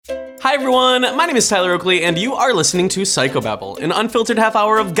Hi everyone, my name is Tyler Oakley, and you are listening to Psychobabble, an unfiltered half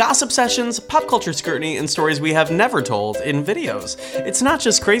hour of gossip sessions, pop culture scrutiny, and stories we have never told in videos. It's not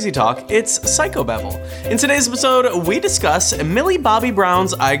just crazy talk, it's Psychobabble. In today's episode, we discuss Millie Bobby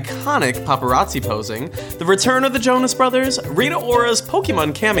Brown's iconic paparazzi posing, the return of the Jonas Brothers, Rita Ora's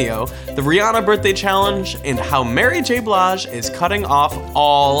Pokemon cameo, the Rihanna birthday challenge, and how Mary J. Blige is cutting off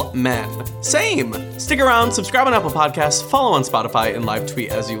all men. Same! Stick around, subscribe on Apple Podcasts, follow on Spotify, and live tweet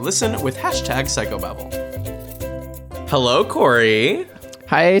as you listen with hashtag Psychobabble. Hello, Corey.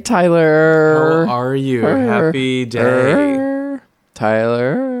 Hi, Tyler. How are you? Happy day.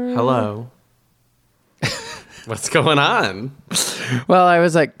 Tyler. Hello. What's going on? Well, I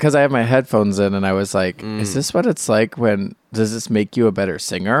was like, because I have my headphones in, and I was like, is this what it's like when, does this make you a better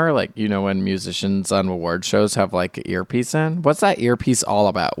singer? Like, you know, when musicians on award shows have like an earpiece in? What's that earpiece all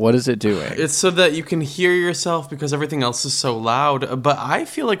about? What is it doing? It's so that you can hear yourself because everything else is so loud. But I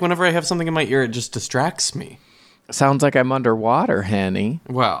feel like whenever I have something in my ear, it just distracts me. Sounds like I'm underwater, Henny.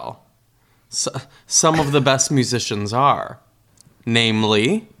 Well, some of the best musicians are.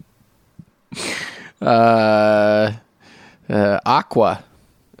 Namely... Aqua.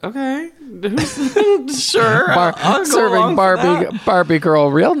 Okay. Sure. Serving Barbie girl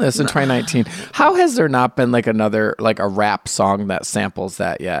realness in 2019. How has there not been like another, like a rap song that samples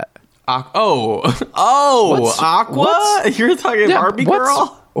that yet? Aqua? You're talking Barbie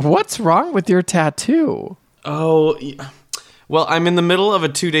girl? What's wrong with your tattoo? Oh, well, I'm in the middle of a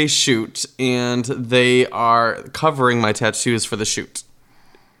 2-day shoot, and they are covering my tattoos for the shoot.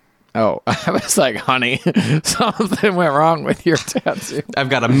 Oh, I was like, honey, something went wrong with your tattoo. I've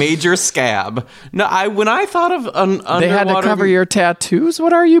got a major scab. No, when I thought of an underwater... They had to cover your tattoos?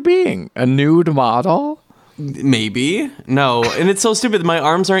 What are you being? A nude model? Maybe. No, and it's so stupid. My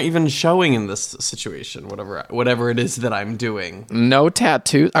arms aren't even showing in this situation, whatever it is that I'm doing. No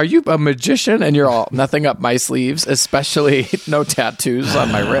tattoos? Are you a magician and you're all nothing up my sleeves, especially no tattoos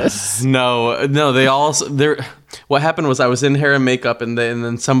on my wrists? No, what happened was I was in hair and makeup, and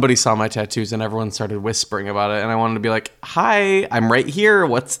then somebody saw my tattoos, and everyone started whispering about it, and I wanted to be like, hi, I'm right here.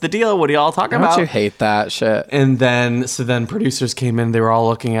 What's the deal? What are y'all talking about? Don't you hate that shit? And then producers came in. They were all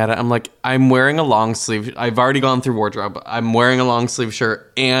looking at it. I'm like, I'm wearing a long sleeve. I've already gone through wardrobe. I'm wearing a long sleeve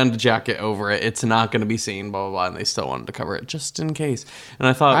shirt and a jacket over it. It's not going to be seen, blah, blah, blah. And they still wanted to cover it just in case. And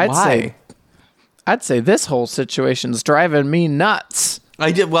I thought, why? I'd say this whole situation's driving me nuts.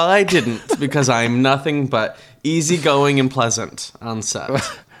 I didn't because I'm nothing but easygoing and pleasant on set.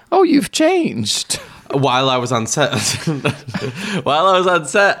 Oh, you've changed. While I was on set,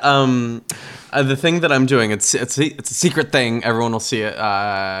 the thing that I'm doing, it's a secret thing. Everyone will see it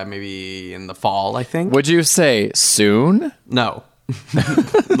maybe in the fall, I think. Would you say soon? No.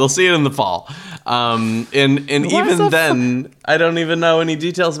 They'll see it in the fall. And even then, I don't even know any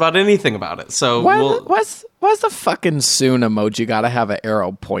details about anything about it. So why's the fucking soon emoji gotta have an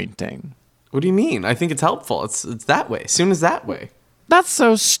arrow pointing? What do you mean? I think it's helpful. It's that way. Soon is that way. That's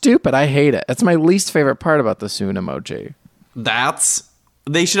so stupid. I hate it. That's my least favorite part about the soon emoji.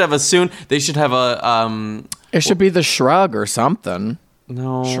 They should have a soon. They should have a It should be the shrug or something.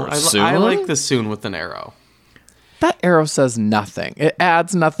 No, I like the soon with an arrow. That arrow says nothing. It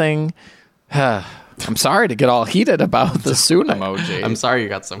adds nothing. I'm sorry to get all heated about the soon emoji. I'm sorry you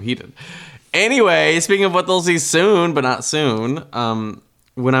got so heated. Anyway, speaking of what they'll see soon, but not soon,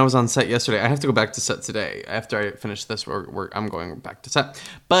 when I was on set yesterday, I have to go back to set today. After I finish this, I'm going back to set.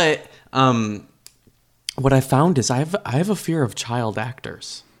 But what I found is I have a fear of child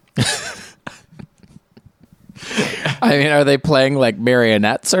actors. I mean, are they playing like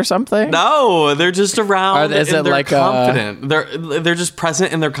marionettes or something? No, they're just around. They're confident. They're just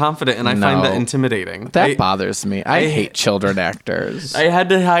present and they're confident, and I find that intimidating. That bothers me. I hate children actors. I had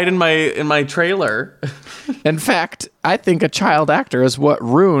to hide in my trailer. In fact, I think a child actor is what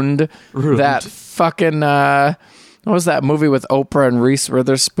ruined that fucking what was that movie with Oprah and Reese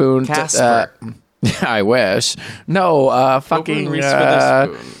Witherspoon? Casper. I wish. No, fucking Reese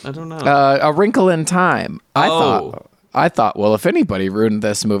Witherspoon. I don't know. A Wrinkle in Time. I thought, well, if anybody ruined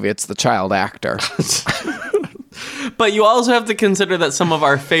this movie, it's the child actor. But you also have to consider that some of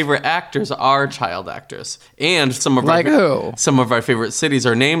our favorite actors are child actors, and some of our favorite cities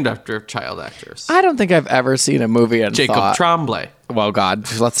are named after child actors. I don't think I've ever seen a movie and Jacob Tremblay. Well, God,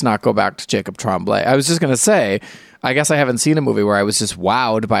 let's not go back to Jacob Tremblay. I was just gonna say, I guess I haven't seen a movie where I was just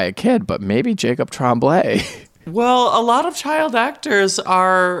wowed by a kid, but maybe Jacob Tremblay. Well, a lot of child actors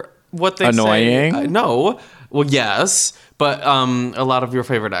are what they annoying. Say. No. Well, yes, but a lot of your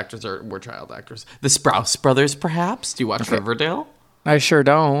favorite actors were child actors. The Sprouse brothers, perhaps? Do you watch Riverdale? I sure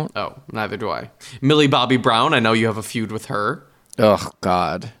don't. Oh, neither do I. Millie Bobby Brown, I know you have a feud with her. Oh,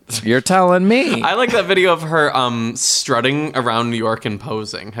 God. You're telling me. I like that video of her strutting around New York and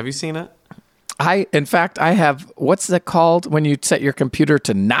posing. Have you seen it? In fact, I have, what's that called when you set your computer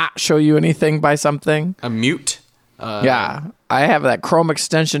to not show you anything by something? A mute. Yeah. I have that Chrome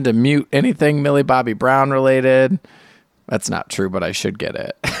extension to mute anything Millie Bobby Brown related. That's not true, but I should get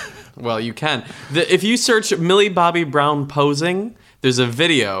it. Well, you can. If you search Millie Bobby Brown posing, there's a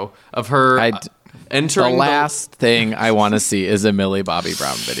video of her entering the last thing I want to see is a Millie Bobby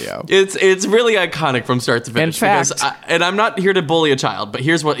Brown video. It's really iconic from start to finish. In fact, and I'm not here to bully a child, but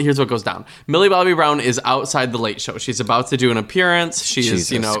here's what goes down. Millie Bobby Brown is outside the Late Show. She's about to do an appearance. She's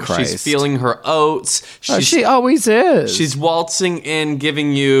she's feeling her oats. She always is. She's waltzing in,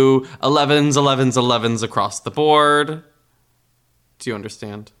 giving you 11s across the board. Do you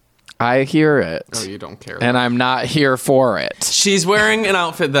understand? I hear it. Oh, you don't care. And I'm not here for it. She's wearing an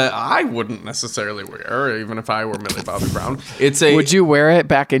outfit that I wouldn't necessarily wear, even if I were Millie Bobby Brown. Would you wear it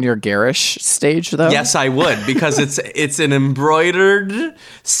back in your garish stage, though? Yes, I would, because it's an embroidered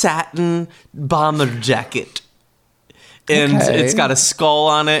satin bomber jacket. And It's got a skull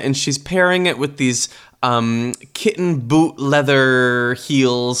on it, and she's pairing it with these kitten boot leather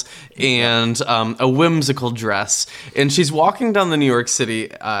heels and a whimsical dress. And she's walking down the New York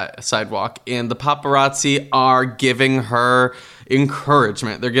City sidewalk, and the paparazzi are giving her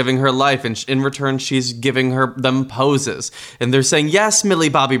encouragement. They're giving her life, and in return, she's giving them poses. And they're saying, "Yes, Millie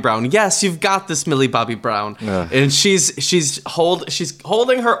Bobby Brown. Yes, you've got this, Millie Bobby Brown." And she's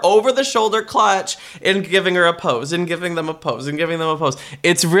holding her over the shoulder clutch and giving her a pose, and giving them a pose, and giving them a pose.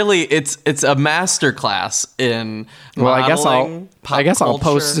 It's really it's a master class in modeling. I guess I'll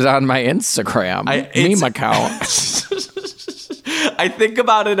post it on my Instagram meme account. I think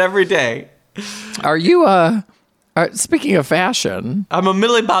about it every day. Are you speaking of fashion, I'm a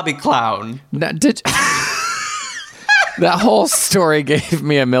Millie Bobby clown. That whole story gave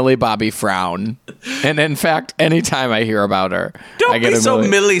me a Millie Bobby frown. And in fact, anytime I hear about her, I get be so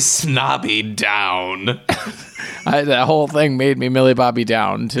Millie Snobby down. That whole thing made me Millie Bobby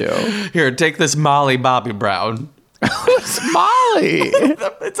down too. Here, take this Molly Bobby Brown. It's Molly.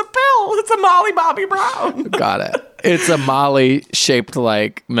 It's a pill. It's a Molly Bobby Brown. Got it. It's a Molly shaped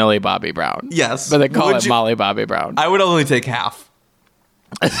like Millie Bobby Brown. Yes. But they call it Molly Bobby Brown. I would only take half.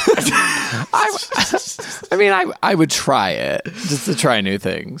 I would try it just to try new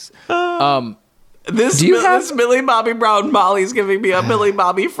things. This Millie Bobby Brown Molly's giving me a Millie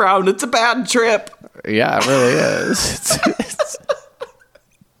Bobby frown. It's a bad trip. Yeah, it really is.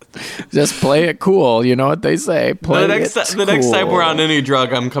 Just play it cool. You know what they say. The next time we're on any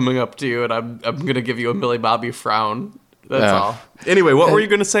drug, I'm coming up to you and I'm going to give you a Millie Bobby frown. That's all. Anyway, what were you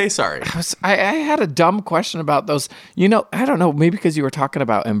going to say? Sorry. I had a dumb question about those. I don't know, maybe because you were talking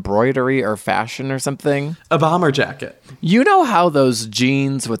about embroidery or fashion or something. A bomber jacket. You know how those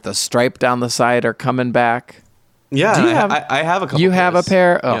jeans with the stripe down the side are coming back? Yeah, I have a couple. You have a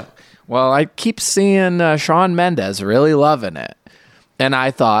pair? Oh. Yeah. Well, I keep seeing Shawn Mendes really loving it. And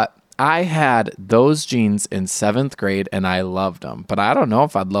I thought, I had those jeans in 7th grade and I loved them, but I don't know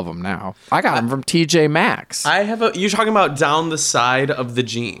if I'd love them now. I got them from TJ Maxx. You're talking about down the side of the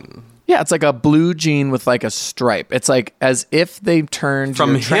jean. Yeah, it's like a blue jean with like a stripe. It's like as if they turned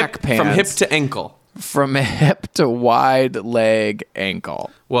from your track pants. From hip to ankle. From hip to wide leg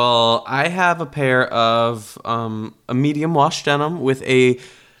ankle. Well, I have a pair of a medium wash denim with a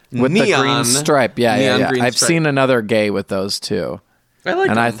with neon, the green stripe. Yeah. I've stripe. seen another gay with those too. I like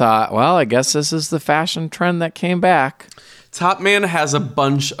them. I thought, well, I guess this is the fashion trend that came back. Top Man has a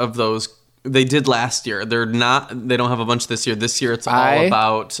bunch of those. They did last year. They don't have a bunch this year. This year it's all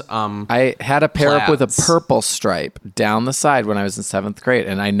about I had a pair up with a purple stripe down the side when I was in 7th grade,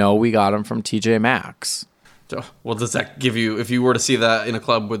 and I know we got them from TJ Maxx. Well, does that give you, if you were to see that in a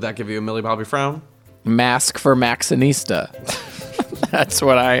club, would that give you a Millie Bobby frown? Mask for Maxinista. That's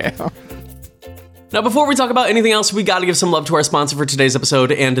what I am. Now, before we talk about anything else, we got to give some love to our sponsor for today's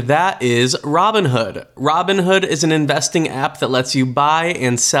episode, and that is Robinhood. Robinhood is an investing app that lets you buy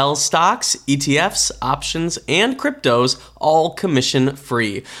and sell stocks, ETFs, options, and cryptos, all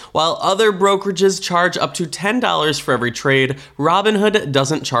commission-free. While other brokerages charge up to $10 for every trade, Robinhood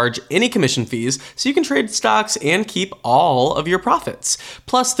doesn't charge any commission fees, so you can trade stocks and keep all of your profits.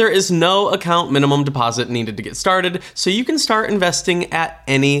 Plus, there is no account minimum deposit needed to get started, so you can start investing at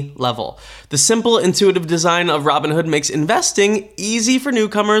any level. The simple, intuitive design of Robinhood makes investing easy for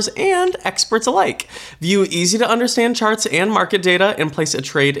newcomers and experts alike. View easy-to-understand charts and market data and place a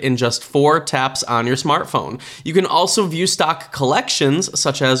trade in just 4 taps on your smartphone. You can also view stock collections,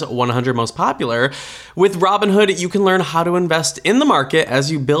 such as 100 Most Popular. With Robinhood, you can learn how to invest in the market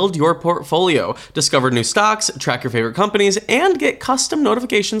as you build your portfolio, discover new stocks, track your favorite companies, and get custom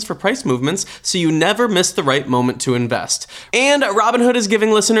notifications for price movements so you never miss the right moment to invest. And Robinhood is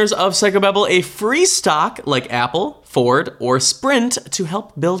giving listeners of Psychobabble a free stock like Apple, Ford, or Sprint to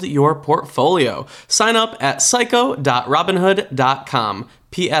help build your portfolio. Sign up at psycho.robinhood.com.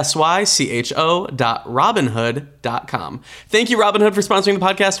 psycho.robinhood.com. Thank you, Robinhood, for sponsoring the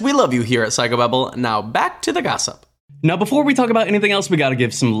podcast. We love you here at Psychobabble. Now back to the gossip. Now, before we talk about anything else, we gotta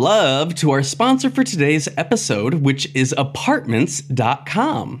give some love to our sponsor for today's episode, which is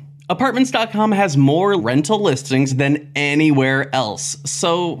Apartments.com. Apartments.com has more rental listings than anywhere else,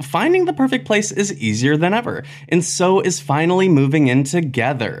 so finding the perfect place is easier than ever. And so is finally moving in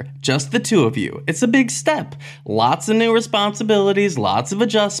together. Just the two of you. It's a big step. Lots of new responsibilities, lots of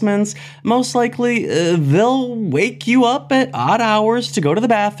adjustments. Most likely, they'll wake you up at odd hours to go to the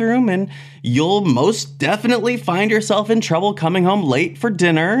bathroom, and you'll most definitely find yourself in trouble coming home late for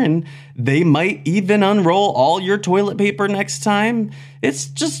dinner, and they might even unroll all your toilet paper next time. It's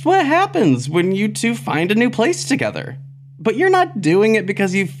just what happens when you two find a new place together. But you're not doing it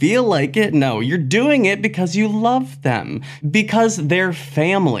because you feel like it. No, you're doing it because you love them, because they're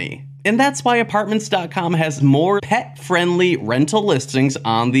family. And that's why Apartments.com has more pet-friendly rental listings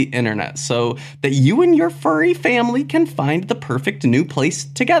on the internet, so that you and your furry family can find the perfect new place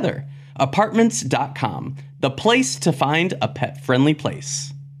together. Apartments.com, the place to find a pet-friendly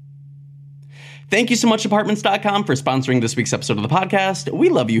place. Thank you so much, Apartments.com, for sponsoring this week's episode of the podcast. We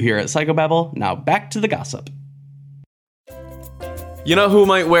love you here at Psychobabble. Now back to the gossip. You know who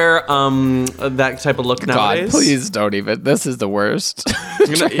might wear that type of look nowadays? God, please don't even. This is the worst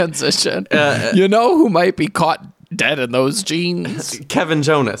transition. You know who might be caught dead in those jeans? Kevin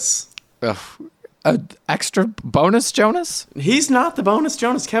Jonas. Extra bonus Jonas? He's not the bonus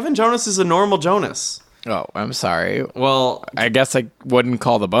Jonas. Kevin Jonas is a normal Jonas. Oh, I'm sorry. Well, I guess I wouldn't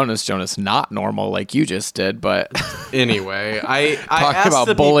call the bonus Jonas not normal like you just did, but anyway, I talk asked about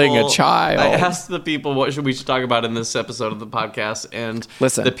the bullying people, a child. I asked the people what we should talk about in this episode of the podcast, and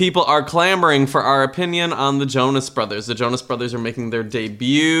listen, the people are clamoring for our opinion on the Jonas Brothers. The Jonas Brothers are making their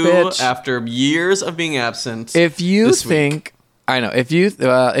debut after years of being absent. If you think, I know, if you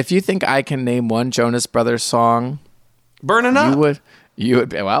think I can name one Jonas Brothers song, "Burning Up," you would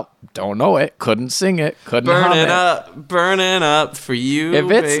be, well, don't know it, couldn't sing it, couldn't burning up for you. If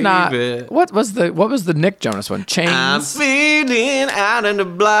it's baby. not, what was the Nick Jonas one? Chains. I'm feeding out in the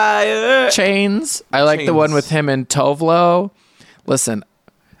blyer. Chains. I like the one with him and Tovlo. Listen,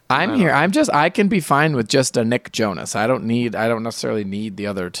 I can be fine with just a Nick Jonas. I don't necessarily need the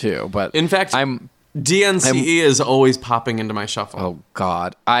other two, but in fact, DNCE is always popping into my shuffle. Oh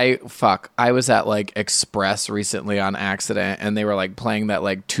God. I was at like Express recently on accident, and they were like playing that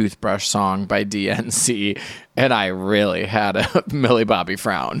like toothbrush song by DNC, and I really had a Millie Bobby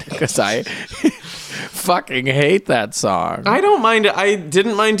frown because I fucking hate that song. I don't mind it. I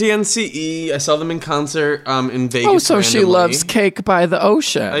didn't mind DNCE. I saw them in concert in Vegas. Oh, so randomly. She loves Cake by the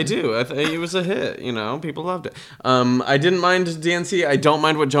Ocean. I do. It was a hit. People loved it. I didn't mind DNCE. I don't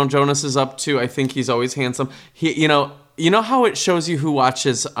mind what Joe Jonas is up to. I think he's always handsome. You know how it shows you who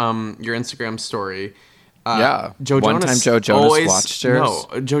watches your Instagram story. Yeah. Joe One Jonas time Joe Jonas always, watched yours.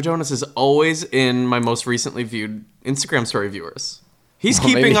 No, Joe Jonas is always in my most recently viewed Instagram story viewers. He's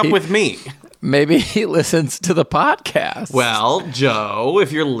keeping up with me. Maybe he listens to the podcast. Well, Joe,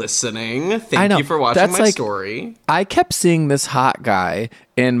 if you're listening, thank you for watching my story. I kept seeing this hot guy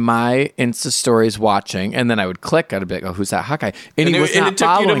in my Insta stories watching, and then I would click. I'd be like, "Oh, who's that hot guy?" And he was not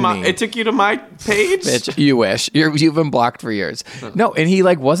following me. It took you to my page. Bitch, you wish. You've been blocked for years. No, and he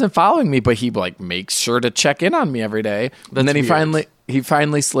like wasn't following me, but he like makes sure to check in on me every day. And then he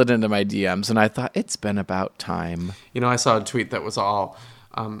finally slid into my DMs, and I thought it's been about time. I saw a tweet that was all.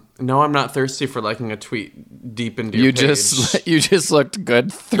 No, I'm not thirsty for liking a tweet deep into your page. You just looked good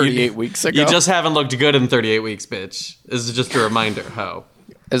 38 weeks ago. You just haven't looked good in 38 weeks, bitch. This is just a reminder, ho.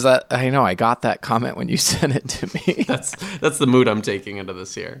 Is that, I know, I got that comment when you sent it to me. That's the mood I'm taking into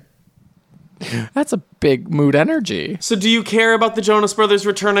this year. That's a big mood energy. So do you care about the Jonas Brothers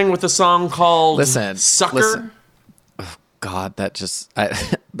returning with a song called Sucker? Listen. Oh, God, that's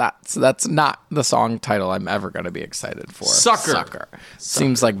not the song title I'm ever going to be excited for. Sucker.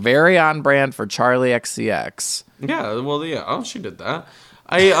 Seems like very on brand for Charlie XCX. Yeah, well, yeah. Oh, she did that.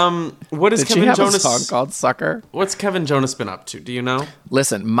 What is Kevin Jonas? A song called Sucker? What's Kevin Jonas been up to? Do you know?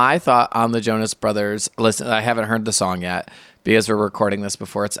 Listen, my thought on the Jonas Brothers. Listen, I haven't heard the song yet because we're recording this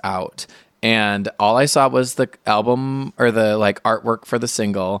before it's out. And all I saw was the album or the like artwork for the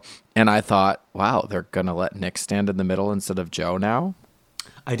single. And I thought, wow, they're going to let Nick stand in the middle instead of Joe now.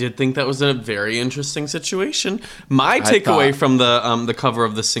 I did think that was a very interesting situation. My takeaway from the cover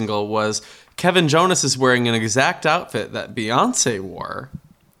of the single was Kevin Jonas is wearing an exact outfit that Beyonce wore.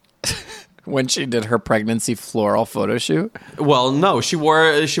 When she did her pregnancy floral photo shoot? Well, no, she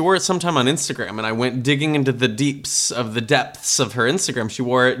wore it sometime on Instagram, and I went digging into the depths of her Instagram. She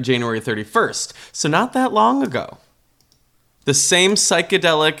wore it January 31st, so not that long ago. The same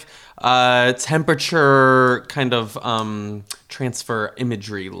psychedelic temperature kind of transfer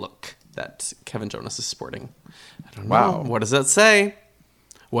imagery look that Kevin Jonas is sporting. I don't know. Wow. What does that say?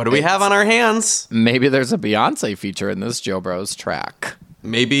 What do we have on our hands? Maybe there's a Beyonce feature in this Joe Bros track.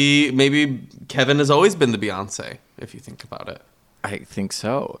 Maybe Kevin has always been the Beyonce, if you think about it. I think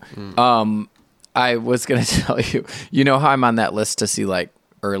so. I was going to tell you, you know how I'm on that list to see like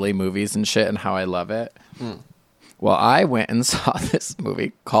early movies and shit and how I love it? Well, I went and saw this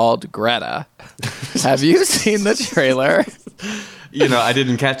movie called Greta. Have you seen the trailer? I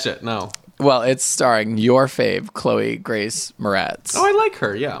didn't catch it, no. Well, it's starring your fave, Chloe Grace Moretz. Oh, I like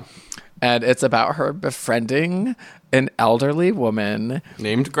her, yeah. And it's about her befriending an elderly woman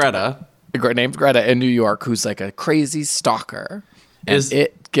named Greta in New York who's like a crazy stalker. And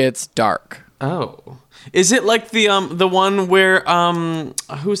it gets dark. Oh. Is it like the one where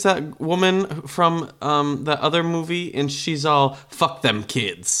who's that woman from the other movie and she's all fuck them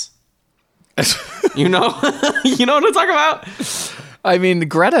kids? You know what I'm talking about? I mean,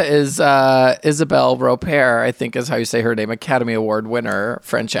 Greta is Isabelle Repert, I think is how you say her name, Academy Award winner,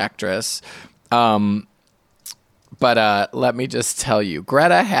 French actress. But let me just tell you,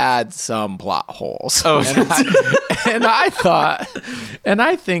 Greta had some plot holes. Oh, and I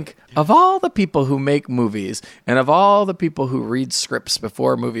think of all the people who make movies and of all the people who read scripts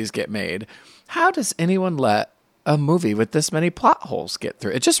before movies get made, how does anyone let a movie with this many plot holes get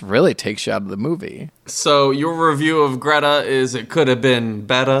through? It just really takes you out of the movie. So your review of Greta is it could have been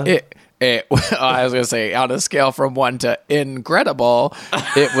better? I was going to say, on a scale from 1 to incredible,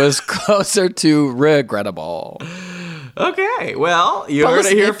 it was closer to regrettable. Okay, well, you heard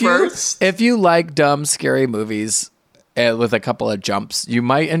it here first. If you like dumb, scary movies with a couple of jumps, you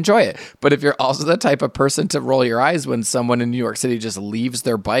might enjoy it. But if you're also the type of person to roll your eyes when someone in New York City just leaves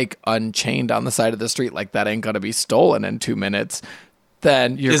their bike unchained on the side of the street like that ain't going to be stolen in 2 minutes,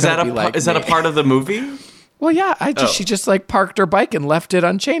 then you're going to be like, is that a part of the movie? Well, yeah, she just like parked her bike and left it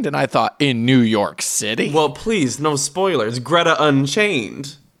unchained. And I thought, in New York City? Well, please, no spoilers. Greta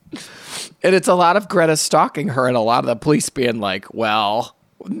Unchained. And it's a lot of Greta stalking her and a lot of the police being like, well,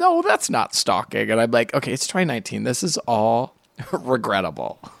 no, that's not stalking. And I'm like, okay, it's 2019. This is all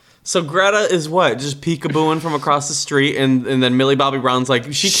regrettable. So Greta is what? Just peekabooing from across the street, and then Millie Bobby Brown's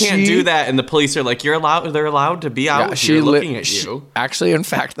like, she can't do that, and the police are like, they're allowed to be out here looking at you. Actually, in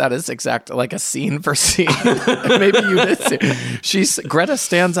fact, that is exactly like a scene for scene. Maybe you did see. Greta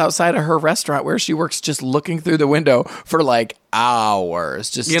stands outside of her restaurant where she works, just looking through the window for like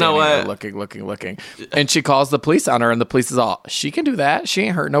hours, just standing there looking. And she calls the police on her, and the police is all, she can do that. She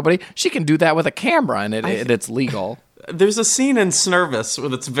ain't hurt nobody. She can do that with a camera, and it's legal. There's a scene in Snervous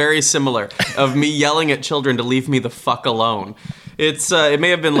that's very similar of me yelling at children to leave me the fuck alone. It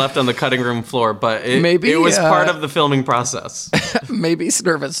may have been left on the cutting room floor, but it was part of the filming process. Maybe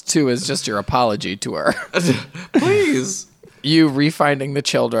Snervous 2 is just your apology to her. Please. You refinding the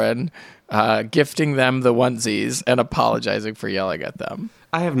children, gifting them the onesies, and apologizing for yelling at them.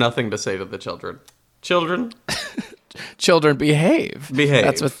 I have nothing to say to the children. Children? Children, behave.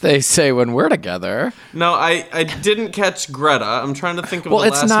 That's what they say when we're together. No, I didn't catch Greta. I'm trying to think of the last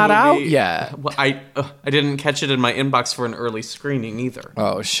movie. Well, it's not out yet. Well, I didn't catch it in my inbox for an early screening either.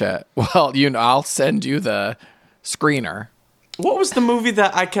 Oh, shit. Well, I'll send you the screener. What was the movie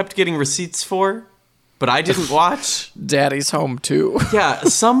that I kept getting receipts for, but I didn't watch? Daddy's Home 2. Yeah,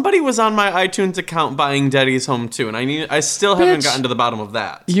 somebody was on my iTunes account buying Daddy's Home 2, and I still haven't gotten to the bottom of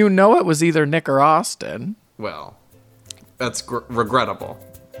that. You know it was either Nick or Austin. Well, that's regrettable.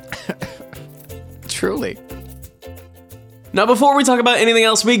 Truly. Now, before we talk about anything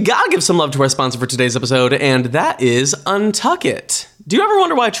else, we gotta give some love to our sponsor for today's episode, and that is Untuck It. Do you ever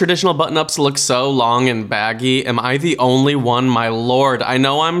wonder why traditional button-ups look so long and baggy? Am I the only one? My lord. I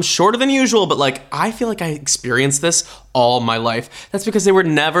know I'm shorter than usual, but I feel like I experience this all my life. That's because they were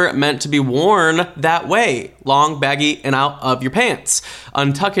never meant to be worn that way, long, baggy, and out of your pants.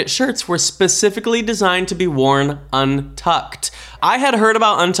 Untuck It shirts were specifically designed to be worn untucked. I had heard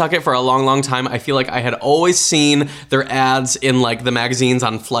about Untuck It for a long, long time. I feel like I had always seen their ads in like the magazines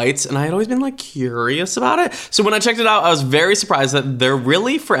on flights, and I had always been like curious about it. So when I checked it out, I was very surprised that they're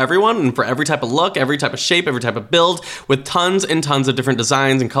really for everyone and for every type of look, every type of shape, every type of build, with tons and tons of different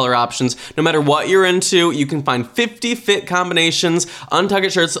designs and color options. No matter what you're into, you can find 50 fit combinations. Untuck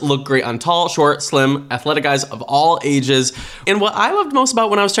It shirts look great on tall, short, slim, athletic guys of all ages. And what I loved most about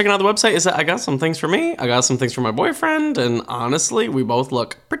when I was checking out the website is that I got some things for me, I got some things for my boyfriend, and honestly, we both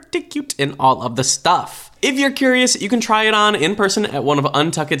look pretty cute in all of the stuff. If you're curious, you can try it on in person at one of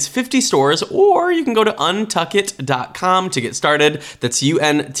Untuck It's 50 stores, or you can go to untuckit.com to get started. That's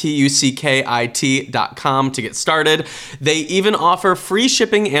untuckit.com to get started. They even offer free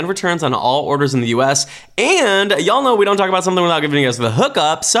shipping and returns on all orders in the US. And y'all know we don't talk about something without giving you guys the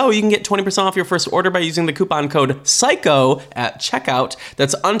hookup, so you can get 20% off your first order by using the coupon code PSYCHO at checkout.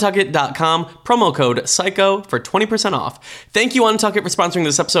 That's untuckit.com, promo code PSYCHO for 20% off. Thank you, Untuck It, for sponsoring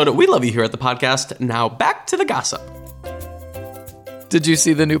this episode. We love you here at the podcast. Now back to the gossip. Did you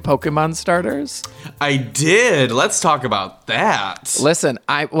see the new Pokemon starters? I did. Let's talk about that. Listen,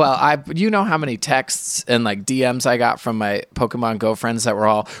 you know how many texts and like DMs I got from my Pokemon Go friends that were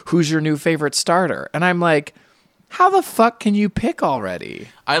all, "Who's your new favorite starter?" And I'm like, how the fuck can you pick already?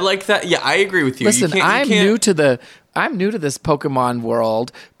 I like that. Yeah, I agree with you. Listen, I'm new to this Pokemon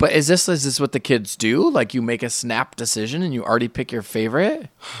world, but is this what the kids do? Like you make a snap decision and you already pick your favorite?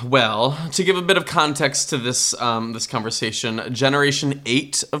 Well, to give a bit of context to this this conversation, Generation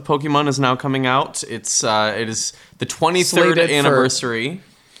 8 of Pokemon is now coming out. It is the 23rd anniversary.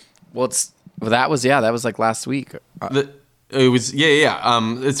 That was like last week.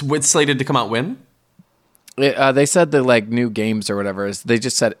 It's slated to come out when? They said the like new games or whatever they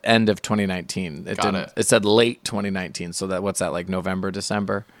just said end of 2019. It said late 2019. So what's that, like November,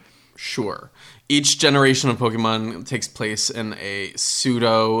 December? Sure. Each generation of Pokemon takes place in a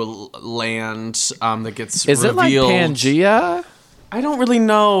pseudo land that gets revealed. Is it like Pangea? I don't really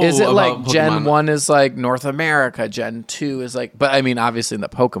know. Is it like Pokemon. Gen 1 is like North America, Gen 2 is like, but I mean, obviously in the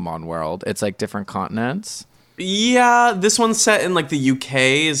Pokemon world, it's like different continents. Yeah, this one's set in like the UK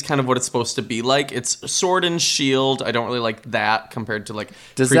is kind of what it's supposed to be like. It's Sword and Shield. I don't really like that compared to like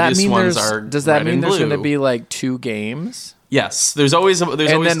previous ones are. Does that mean there's going to be like 2 games? Yes, there's always 2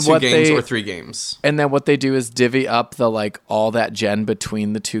 games or 3 games. And then what they do is divvy up the like all that gen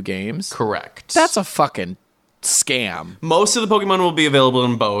between the 2 games. Correct. That's a fucking scam. Most of the Pokemon will be available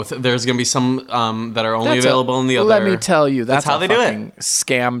in both. There's going to be some that are only available in the other. Let me tell you, that's how they do it.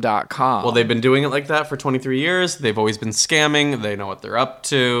 Scam.com. Well, they've been doing it like that for 23 years. They've always been scamming. They know what they're up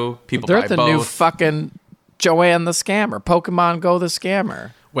to. They're the new fucking Joanne the Scammer. Pokemon Go the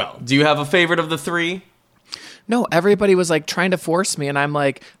Scammer. Well, do you have a favorite of the 3? No, everybody was like trying to force me, and I'm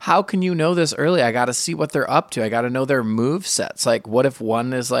like, how can you know this early? I got to see what they're up to. I got to know their move sets. Like, what if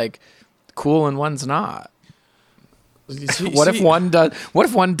one is like cool and one's not? What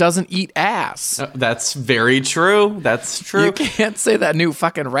if one doesn't eat ass? That's very true. That's true. You can't say that new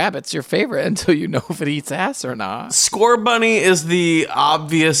fucking rabbit's your favorite until you know if it eats ass or not. Scorbunny is the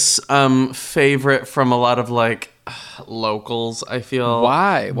obvious favorite from a lot of like locals, I feel.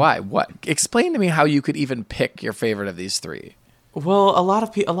 Why? What? Explain to me how you could even pick your favorite of these 3. Well, a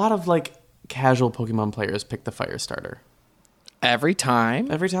lot of like casual Pokemon players pick the fire starter. Every time?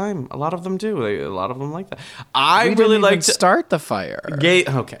 Every time. A lot of them do. A lot of them like that. We really like to start the fire.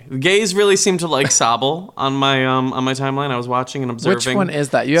 Gays really seem to like Sobble on my timeline. I was watching and observing. Which one is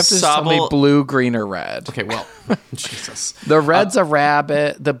that? You have to tell me blue, green, or red. Okay, well, Jesus. The red's a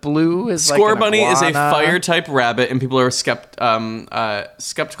rabbit. The blue is like Scorbunny is a fire type rabbit, and people are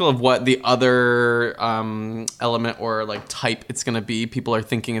skeptical of what the other element or like type it's going to be. People are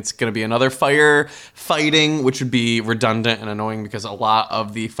thinking it's going to be another fire fighting, which would be redundant and annoying because a lot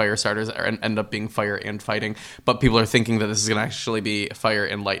of the fire starters end up being fire and fighting, but people are thinking that this is going to actually be fire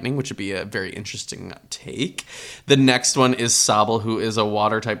and lightning, which would be a very interesting take. The next one is Sobble, who is a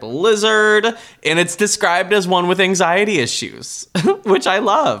water type lizard, and it's described as one with anxiety issues, which I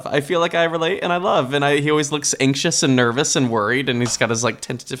love. I feel like I relate and I love, and he always looks anxious and nervous and worried, and he's got his like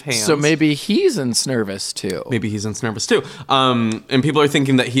tentative hands. So maybe he's nervous too. And people are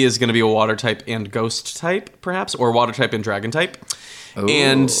thinking that he is going to be a water type and ghost type, perhaps, or water type and dragon type. Ooh.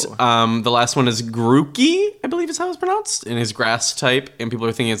 And the last one is Grookey, I believe is how it's pronounced, and his grass type. And people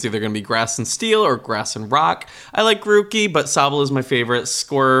are thinking it's either going to be grass and steel or grass and rock. I like Grookey, but Sobble is my favorite.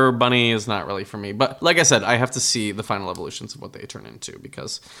 Scorbunny is not really for me. But like I said, I have to see the final evolutions of what they turn into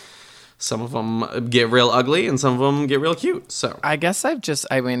because Some of them get real ugly, and some of them get real cute. So I guess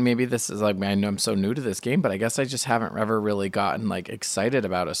maybe this is like, I know I'm so new to this game, but I guess I just haven't ever really gotten like excited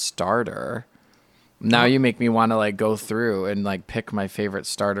about a starter. Now you make me want to like go through and like pick my favorite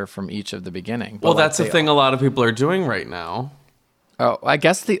starter from each of the beginning. Well, that's the thing a lot of people are doing right now. Oh, I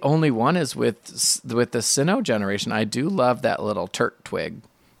guess the only one is with the Sinnoh generation. I do love that little Turtwig.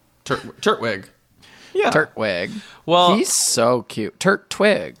 Turtwig. Yeah. Turtwig. Well, he's so cute.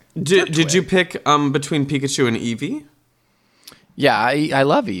 Turtwig. Did you pick between Pikachu and Eevee? Yeah, I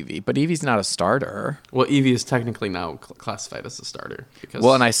love Eevee, but Eevee's not a starter. Well, Eevee is technically now classified as a starter.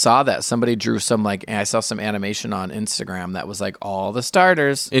 And I saw that somebody drew I saw some animation on Instagram that was like all the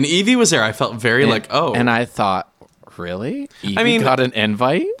starters. And Eevee was there. I felt very And I thought, really? Eevee got an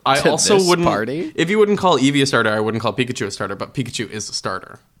invite I to also this wouldn't, party? If you wouldn't call Eevee a starter, I wouldn't call Pikachu a starter, but Pikachu is a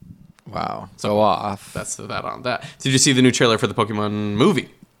starter. Wow. Go off. That's that on that. Did you see the new trailer for the Pokemon movie?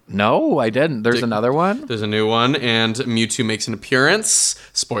 No, I didn't. There's another one? There's a new one, and Mewtwo makes an appearance.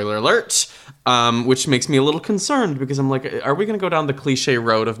 Spoiler alert. Which makes me a little concerned, because I'm like, are we going to go down the cliche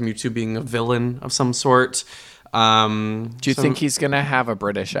road of Mewtwo being a villain of some sort? Do you think he's going to have a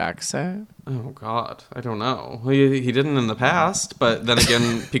British accent? Oh, God. I don't know. He didn't in the past, but then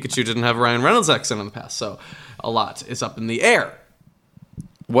again, Pikachu didn't have Ryan Reynolds' accent in the past, so a lot is up in the air.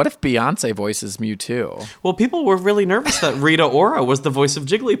 What if Beyonce voices Mewtwo? Well, people were really nervous that Rita Ora was the voice of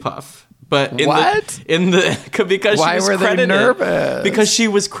Jigglypuff. But because Why were they nervous? Because she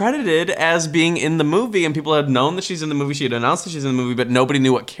was credited as being in the movie, and people had known that she's in the movie. She had announced that she's in the movie, but nobody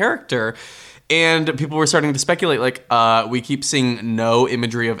knew what character. And people were starting to speculate, like, we keep seeing no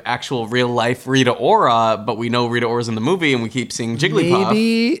imagery of actual real-life Rita Ora, but we know Rita Ora's in the movie, and we keep seeing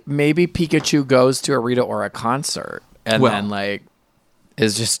Jigglypuff. Maybe Pikachu goes to a Rita Ora concert, and then, like,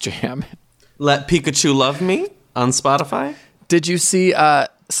 is just jamming. Let Pikachu Love Me on Spotify. Did you see,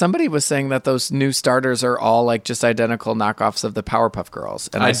 somebody was saying that those new starters are all, like, just identical knockoffs of the Powerpuff Girls.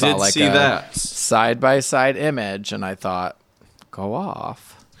 And I saw, did like, see that side-by-side image, and I thought, go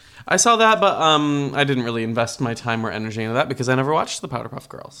off. I saw that, but I didn't really invest my time or energy into that because I never watched the Powerpuff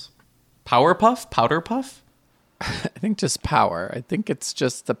Girls. Powderpuff? I think just power. I think it's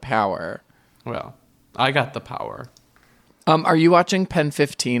just the power. Well, I got the power. Are you watching Pen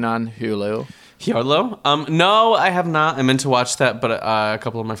 15 on Hulu? Hulu? No, I have not. I meant to watch that, but a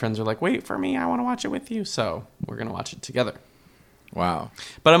couple of my friends are like, wait for me, I want to watch it with you. So we're going to watch it together. Wow.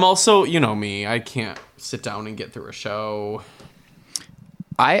 But I'm also, you know me, I can't sit down and get through a show.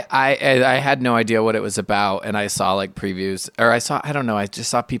 I had no idea what it was about, and I saw like previews, or I don't know, I just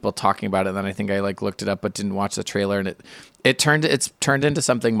saw people talking about it, and then I think I like looked it up but didn't watch the trailer, and it's turned into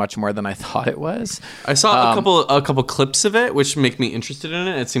something much more than I thought it was. I saw a couple clips of it, which make me interested in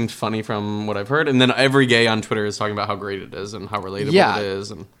it. It seemed funny from what I've heard, and then every gay on Twitter is talking about how great it is and how relatable it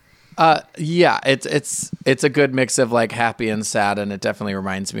is, and it's a good mix of like happy and sad, and it definitely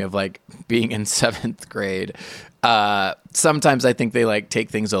reminds me of like being in 7th grade. Sometimes I think they like take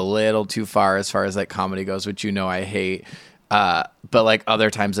things a little too far as like comedy goes, which I hate. But like other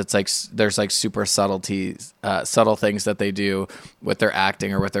times it's like there's like super subtle things that they do with their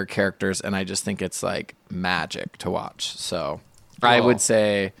acting or with their characters, and I just think it's like magic to watch. So I would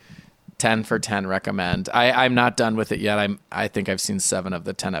say 10 for 10 recommend. I'm not done with it yet. I think I've seen 7 of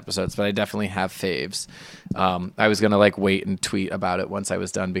the 10 episodes, but I definitely have faves. I was gonna like wait and tweet about it once I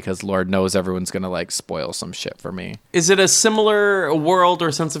was done because Lord knows everyone's gonna like spoil some shit for me. Is it a similar world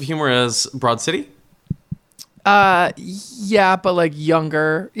or sense of humor as Broad City? Yeah, but like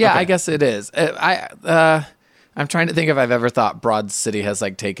younger. Yeah, okay. I guess it is. I'm trying to think if I've ever thought Broad City has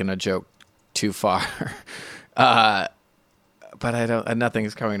like taken a joke too far. But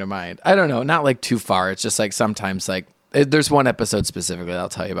nothing's coming to mind. I don't know, not like too far. It's just like sometimes like there's one episode specifically that I'll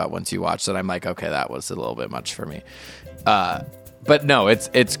tell you about once you watch that I'm like, okay, that was a little bit much for me. But no,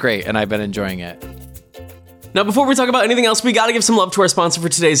 it's great, and I've been enjoying it. Now, before we talk about anything else, we gotta give some love to our sponsor for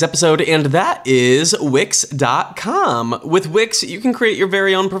today's episode, and that is Wix.com. With Wix, you can create your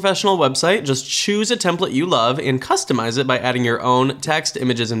very own professional website. Just choose a template you love and customize it by adding your own text,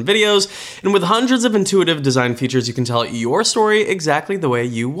 images, and videos. And with hundreds of intuitive design features, you can tell your story exactly the way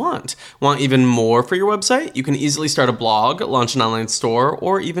you want. Want even more for your website? You can easily start a blog, launch an online store,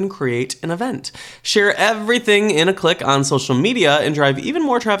 or even create an event. Share everything in a click on social media and drive even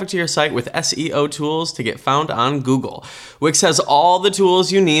more traffic to your site with SEO tools to get found found on Google. Wix has all the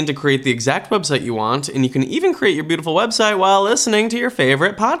tools you need to create the exact website you want, and you can even create your beautiful website while listening to your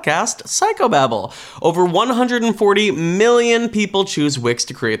favorite podcast, Psychobabble. Over 140 million people choose Wix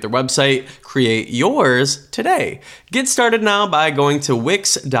to create their website. Create yours today. Get started now by going to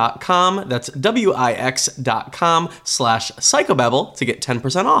Wix.com. That's Wix.com/psychobabble to get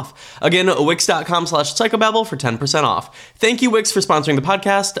 10% off. Again, Wix.com/psychobabble for 10% off. Thank you, Wix, for sponsoring the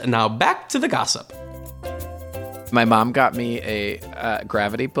podcast. Now back to the gossip. My mom got me a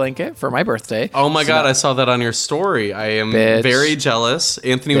gravity blanket for my birthday. Oh my God, I saw that on your story. I am very jealous.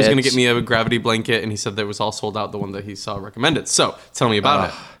 Anthony was going to get me a gravity blanket, and he said that it was all sold out, the one that he saw recommended. So tell me about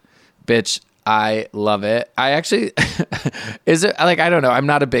it. Bitch, I love it. I actually, is it like, I don't know. I'm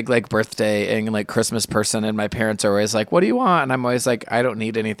not a big like birthday and like Christmas person, and my parents are always like, what do you want? And I'm always like, I don't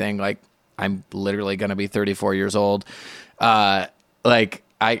need anything. Like, I'm literally going to be 34 years old.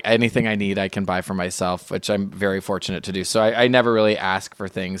 Anything I need, I can buy for myself, which I'm very fortunate to do. So I never really ask for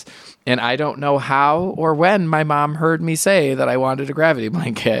things. And I don't know how or when my mom heard me say that I wanted a gravity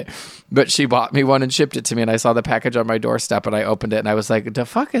blanket, but she bought me one and shipped it to me. And I saw the package on my doorstep and I opened it and I was like, the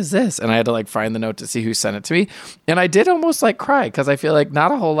fuck is this? And I had to like find the note to see who sent it to me. And I did almost like cry because I feel like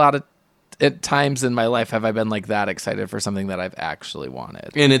not a whole lot of at times in my life have I been like that excited for something that I've actually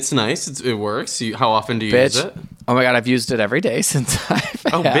wanted. And it's nice. It works. How often do you use it? Oh my God, I've used it every day since I've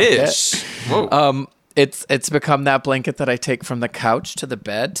had bitch. it. Whoa. It's become that blanket that I take from the couch to the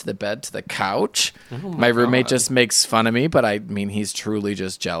bed, to the bed to the couch. Oh my roommate just makes fun of me, but I mean, he's truly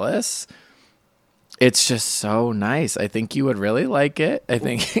just jealous. It's just so nice. I think you would really like it. I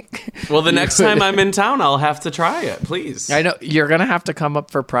think. Well, the next time I'm in town, I'll have to try it, please. I know. You're going to have to come up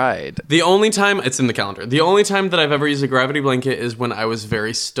for Pride. The only time, it's in the calendar, the only time that I've ever used a gravity blanket is when I was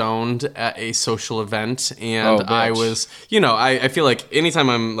very stoned at a social event. And I was, I feel like anytime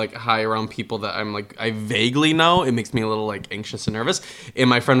I'm like high around people that I'm like, I vaguely know, it makes me a little like anxious and nervous. And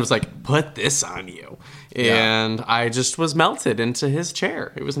my friend was like, put this on you. And I just was melted into his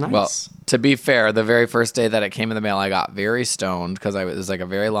chair. It was nice. Well, to be fair, the very first day that it came in the mail, I got very stoned because it was like a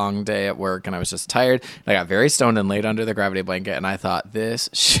very long day at work and I was just tired. I got very stoned and laid under the gravity blanket and I thought, this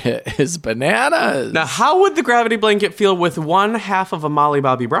shit is bananas. Now, how would the gravity blanket feel with one half of a Molly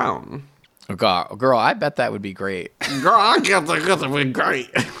Bobby Brown? Oh, God, girl, I bet that would be great. Girl, I guess that would be great.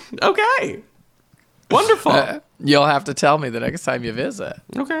 Okay. Wonderful. You'll have to tell me the next time you visit.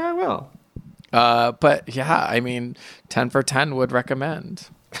 Okay, I will. But yeah, I mean, 10 for 10 would recommend.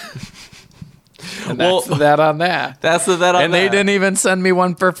 And that's that on that. That's that on that. And they didn't even send me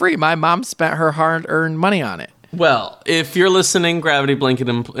one for free. My mom spent her hard-earned money on it. Well, if you're listening, Gravity Blanket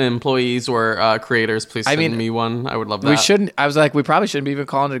employees or creators, please send me one. I would love that. I was like, we probably shouldn't be even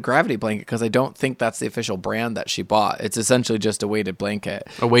calling it a Gravity Blanket because I don't think that's the official brand that she bought. It's essentially just a weighted blanket.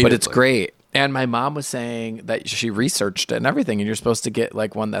 But it's great. And my mom was saying that she researched it and everything, and you're supposed to get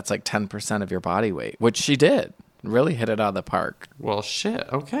like one that's like 10% of your body weight, which she did. Really hit it out of the park. Well, shit.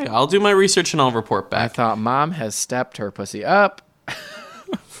 Okay, I'll do my research and I'll report back. I thought Mom has stepped her pussy up.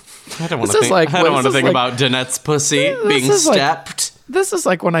 I don't want to think, I don't want to think about Danette's pussy being stepped. This is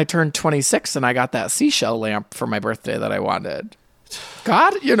like when I turned 26 and I got that seashell lamp for my birthday that I wanted.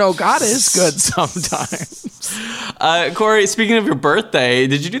 God is good sometimes. Corey, speaking of your birthday,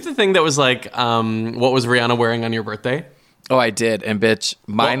 did you do the thing that was like, what was Rihanna wearing on your birthday? Oh, I did. And bitch,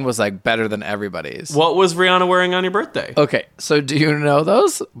 mine was like better than everybody's. What was Rihanna wearing on your birthday? Okay, so do you know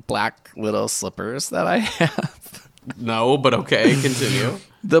those black little slippers that I have? No, but okay, continue.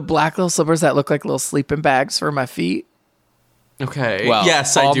 The black little slippers that look like little sleeping bags for my feet. Okay. Well,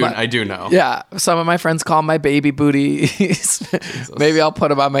 yes, I do know. Yeah. Some of my friends call them my baby booties. Maybe I'll put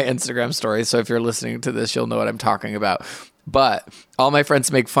them on my Instagram story. So if you're listening to this, you'll know what I'm talking about. But all my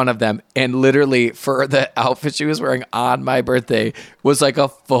friends make fun of them. And literally for the outfit she was wearing on my birthday was like a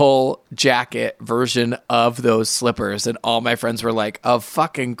full jacket version of those slippers. And all my friends were like, of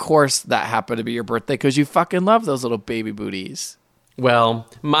fucking course that happened to be your birthday because you fucking love those little baby booties. Well,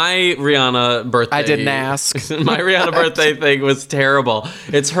 my Rihanna birthday... I didn't ask. My Rihanna birthday thing was terrible.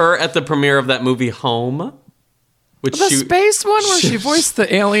 It's her at the premiere of that movie Home. The space one where she voiced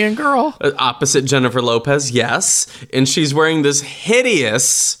the alien girl? Opposite Jennifer Lopez, yes. And she's wearing this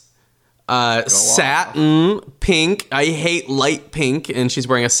hideous satin pink. I hate light pink. And she's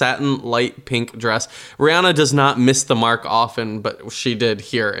wearing a satin light pink dress. Rihanna does not miss the mark often, but she did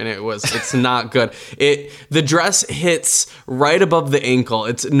here. And it's not good. The dress hits right above the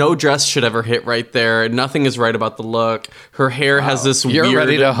ankle. No dress should ever hit right there. Nothing is right about the look. Her hair has this weird... You're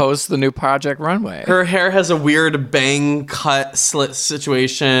ready to host the new Project Runway. Her hair has a weird bang cut slit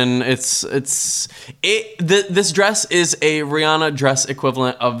situation. This dress is a Rihanna dress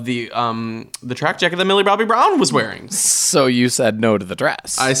equivalent of the the track jacket that Millie Bobby Brown was wearing. So you said no to the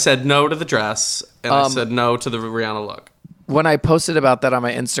dress. I said no to the dress, and I said no to the Rihanna look. When I posted about that on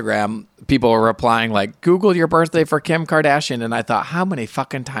my Instagram, people were replying like, Google your birthday for Kim Kardashian. And I thought, how many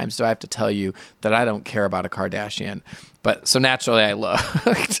fucking times do I have to tell you that I don't care about a Kardashian? But so naturally I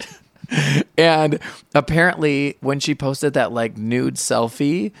looked. And apparently when she posted that like nude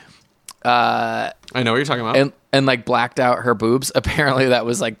selfie, I know what you're talking about. and like blacked out her boobs. Apparently that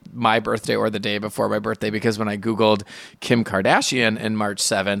was like my birthday or the day before my birthday, because when I Googled Kim Kardashian in March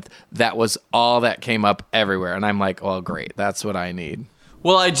 7th, that was all that came up everywhere. And I'm like, well, great. That's what I need.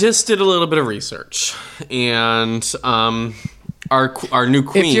 Well, I just did a little bit of research, and our new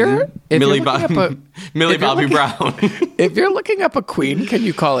queen, Millie Bobby Brown. If you're looking up a queen, can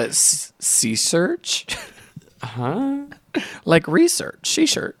you call it C-search? Huh? Like research,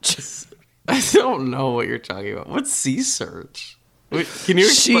 she-search. I don't know what you're talking about. What's C-search? Wait, can you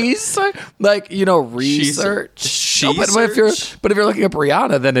explain? She's like, research. No, but if you're looking up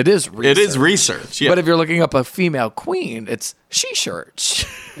Rihanna, then it is research. It is research, yeah. But if you're looking up a female queen, it's she-search.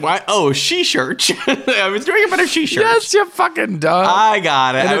 Why? Oh, she-search. I was doing a better she-search. Yes, you fucking dumb. I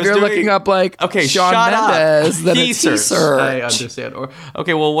got it. And if you're looking up like Shawn Mendes, then it's he-search. I understand.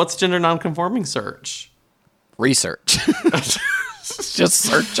 Okay, well, what's gender nonconforming search? Research. Just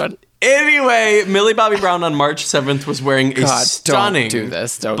searching. Anyway, Millie Bobby Brown on March 7th was wearing a stunning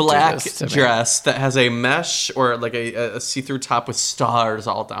black dress that has a mesh or like a see-through top with stars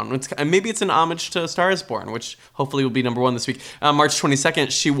all down. Maybe it's an homage to A Star Is Born, which hopefully will be number 1 this week. March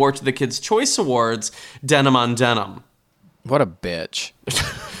 22nd, she wore to the Kids' Choice Awards denim on denim. What a bitch.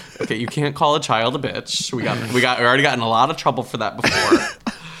 Okay, you can't call a child a bitch. We already got in a lot of trouble for that before.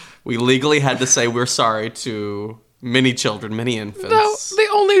 We legally had to say we're sorry to many children, many infants. No, the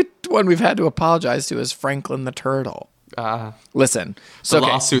only one we've had to apologize to is Franklin the Turtle. Listen, so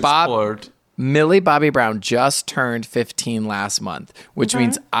lawsuit's Millie Bobby Brown just turned 15 last month, which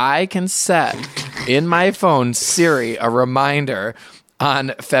means I can set in my phone Siri a reminder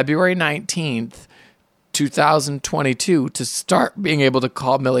on February 19th, 2022 to start being able to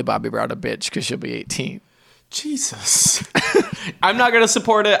call Millie Bobby Brown a bitch because she'll be 18. Jesus. I'm not going to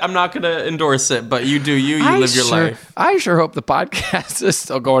support it. I'm not going to endorse it, but you do you. You live your life. I sure hope the podcast is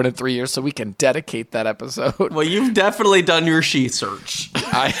still going in 3 years so we can dedicate that episode. Well, you've definitely done your she-search.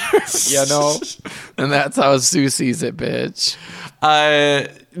 And that's how Sue sees it, bitch.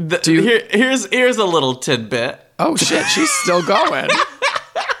 Here's a little tidbit. Oh, shit. She's still going.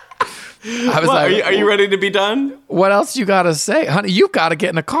 Are you ready to be done? What else you got to say? Honey, you got to get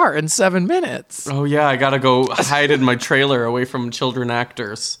in a car in 7 minutes. Oh, yeah. I got to go hide in my trailer away from children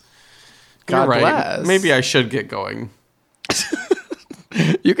actors. God bless. Maybe I should get going.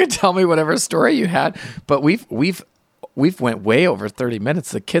 You can tell me whatever story you had, but we've went way over 30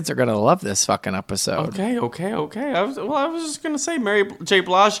 minutes. The kids are going to love this fucking episode. Okay. I was just going to say Mary J.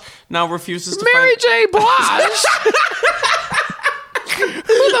 Blige now refuses to Mary J. Blige? Who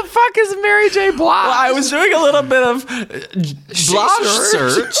the fuck is Mary J. Blige? Well, I was doing a little bit of Blige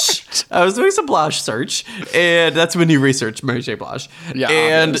search. I was doing some Blige search, and that's when you research Mary J. Blige. Yeah,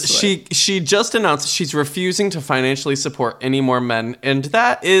 and she just announced she's refusing to financially support any more men, and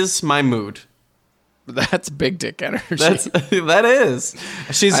that is my mood. That's big dick energy. That is.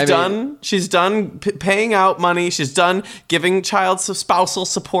 She's done. She's done paying out money. She's done giving spousal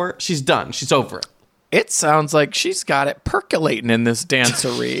support. She's done. She's over it. It sounds like she's got it percolating in this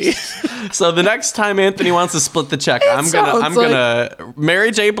dancery. So the next time Anthony wants to split the check, I'm gonna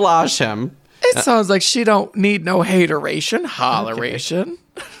Mary J. Blige him. It sounds like she don't need no hateration, holleration.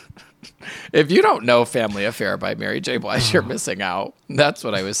 Okay. If you don't know Family Affair by Mary J. Blige, you're missing out. That's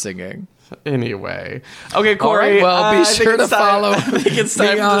what I was singing. Anyway. Okay, Corey. Right, well, be sure to follow. I think it's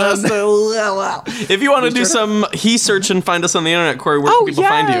time for us to... If you want to do some he-search and find us on the internet, Corey, where can people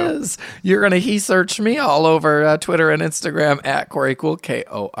find you? You're going to he-search me all over Twitter and Instagram at CoreyKuhl,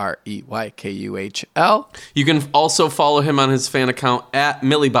 KoreyKuhl. You can also follow him on his fan account at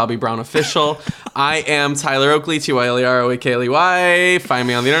Millie Bobby Brown Official. I am Tyler Oakley, TYLEROAKLEY. Find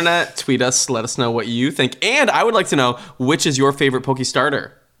me on the internet. Tweet us. Let us know what you think. And I would like to know, which is your favorite Poke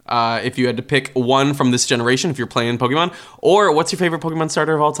starter? If you had to pick one from this generation, if you're playing Pokemon, or what's your favorite Pokemon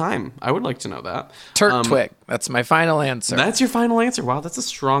starter of all time? I would like to know that. Turtwig. That's my final answer. That's your final answer. Wow, that's a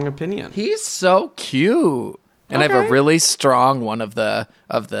strong opinion. He's so cute. And I have a really strong one of the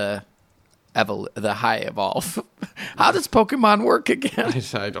high evolve. How does Pokemon work again?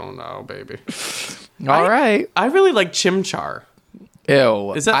 I don't know, baby. All right. I really like Chimchar.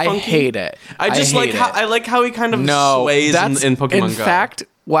 Ew. Is that funky? I hate it. I like how he kind of sways in Pokemon Go. In fact,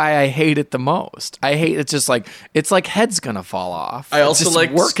 why I hate it the most. I hate it's just like it's like head's gonna fall off. I also it's just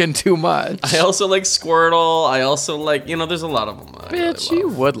like working too much. I also like Squirtle. I also like, there's a lot of them. Bitch, you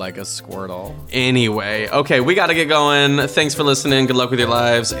would like a Squirtle. Anyway, okay, we gotta get going. Thanks for listening. Good luck with your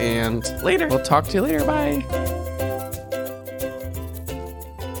lives, and later. We'll talk to you later. Bye.